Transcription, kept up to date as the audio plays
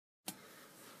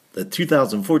The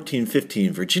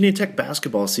 2014-15 Virginia Tech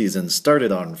basketball season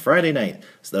started on Friday night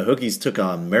as the Hokies took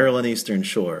on Maryland Eastern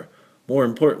Shore. More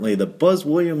importantly, the Buzz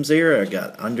Williams era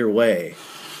got underway.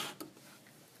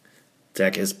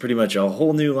 Tech is pretty much a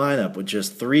whole new lineup with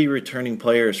just 3 returning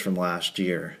players from last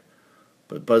year.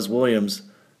 But Buzz Williams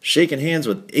shaking hands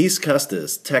with Ace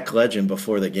Custis, Tech legend,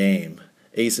 before the game.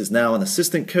 Ace is now an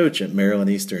assistant coach at Maryland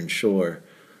Eastern Shore,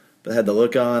 but had to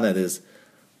look on at his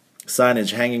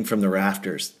signage hanging from the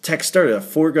rafters. Tech started a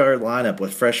 4-guard lineup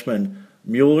with freshman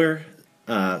Mueller,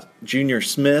 junior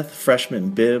Smith,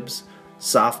 freshman Bibbs,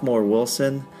 sophomore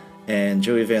Wilson, and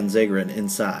Joey Van Zegeren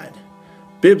inside.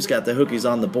 Bibbs got the Hokies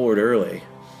on the board early.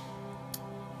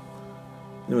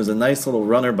 It was a nice little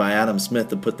runner by Adam Smith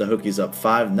to put the Hokies up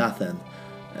 5-0.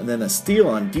 And then a steal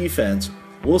on defense,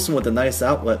 Wilson with a nice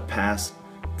outlet pass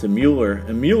to Mueller,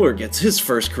 and Mueller gets his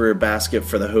first career basket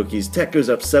for the Hokies. Tech goes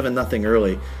up 7-0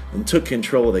 early and took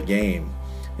control of the game.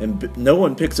 And no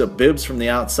one picks up Bibbs from the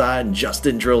outside, and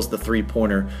Justin drills the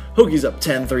three-pointer. Hokies up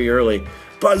 10-3 early.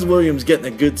 Buzz Williams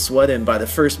getting a good sweat in by the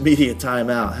first media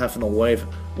timeout, having to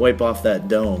wipe off that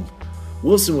dome.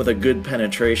 Wilson with a good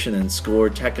penetration and score.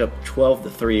 Tech up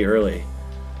 12-3 early.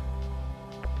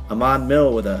 Ahmad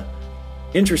Mill with a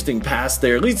interesting pass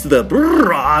there leads to the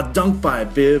dunk by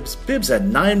Bibbs. Bibbs had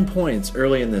 9 points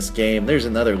early in this game. There's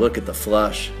another look at the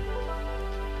flush.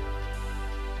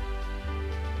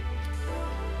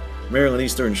 Maryland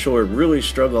Eastern Shore really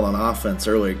struggled on offense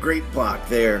early. Great block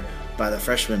there by the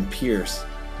freshman Pierce.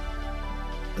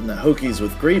 And the Hokies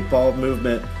with great ball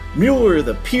movement. Mueller,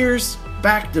 the Pierce,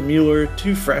 back to Mueller.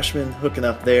 2 freshmen hooking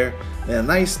up there. And a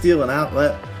nice steal and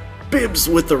outlet. Bibbs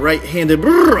with the right-handed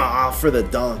for the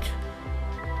dunk.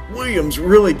 Williams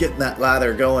really getting that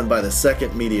lather going by the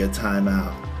second media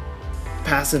timeout.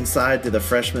 Pass inside to the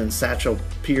freshman Satchel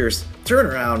Pierce.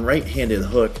 Turnaround right-handed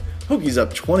hook. Hokies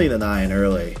up 20-9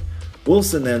 early.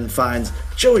 Wilson then finds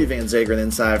Joey Van Zegeren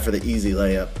inside for the easy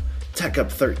layup. Tech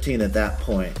up 13 at that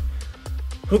point.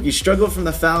 Hokies struggle from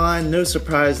the foul line, no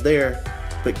surprise there,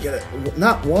 but get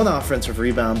not 1 offensive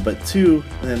rebound, but 2.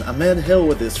 And then Ahmed Hill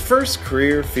with his first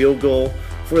career field goal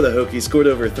for the Hokies, scored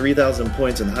over 3,000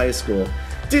 points in high school.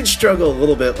 Did struggle a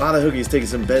little bit. A lot of Hokies taking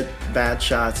some bad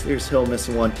shots. Here's Hill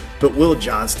missing one, but Will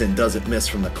Johnston doesn't miss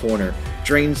from the corner.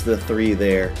 Drains the 3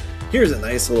 there. Here's a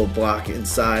nice little block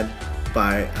inside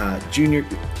by junior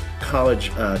college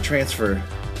transfer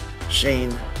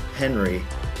Shane Henry.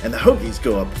 And the Hokies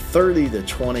go up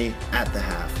 30-20 at the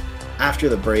half. After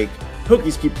the break,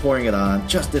 Hokies keep pouring it on.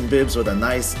 Justin Bibbs with a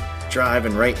nice drive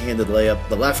and right-handed layup.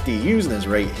 The lefty using his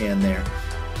right hand there.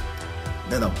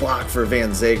 Then a block for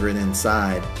Van Zegeren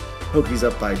inside. Hokies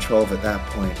up by 12 at that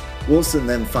point. Wilson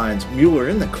then finds Mueller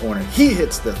in the corner. He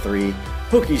hits the 3.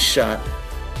 Hokies shot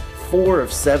 4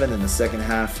 of 7 in the second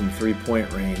half from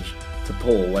 3-point range to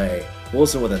pull away.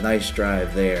 Wilson with a nice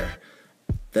drive there.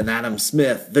 Then Adam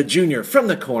Smith, the junior, from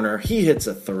the corner. He hits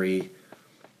a 3.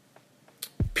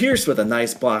 Pierce with a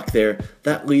nice block there.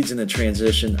 That leads into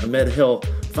transition. Ahmed Hill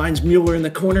finds Mueller in the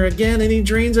corner again, and he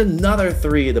drains another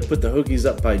 3 to put the Hokies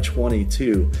up by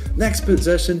 22. Next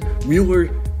possession, Mueller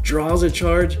draws a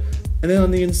charge, and then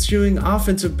on the ensuing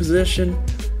offensive possession,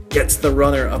 gets the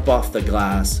runner up off the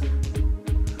glass.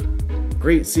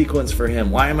 Great sequence for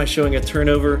him. Why am I showing a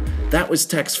turnover? That was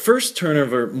Tech's first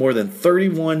turnover more than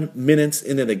 31 minutes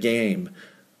into the game.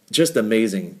 Just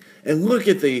amazing. And look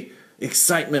at the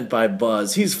excitement by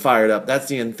Buzz. He's fired up. That's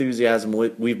the enthusiasm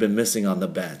we've been missing on the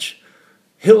bench.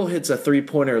 Hill hits a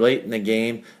 3-pointer late in the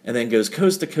game and then goes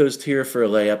coast to coast here for a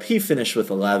layup. He finished with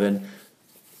 11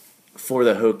 for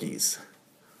the Hokies.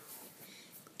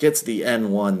 Gets the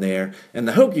N1 there. And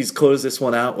the Hokies close this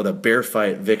one out with a bear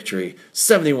fight victory.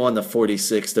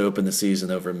 71-46 to open the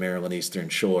season over Maryland Eastern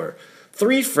Shore.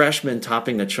 3 freshmen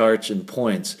topping the charts in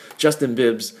points. Justin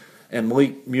Bibbs and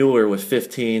Malik Mueller with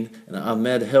 15, and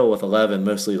Ahmed Hill with 11,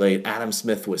 mostly late. Adam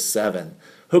Smith with 7.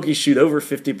 Hokies shoot over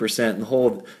 50% and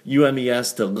hold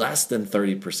UMES to less than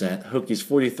 30%. Hokies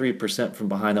 43% from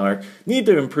behind the arc. Need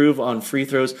to improve on free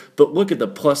throws, but look at the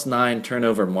 +9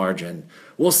 turnover margin.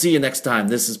 We'll see you next time.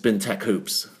 This has been Tech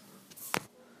Hoops.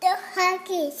 The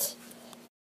Hokies.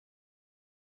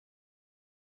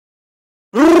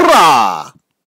 Rah!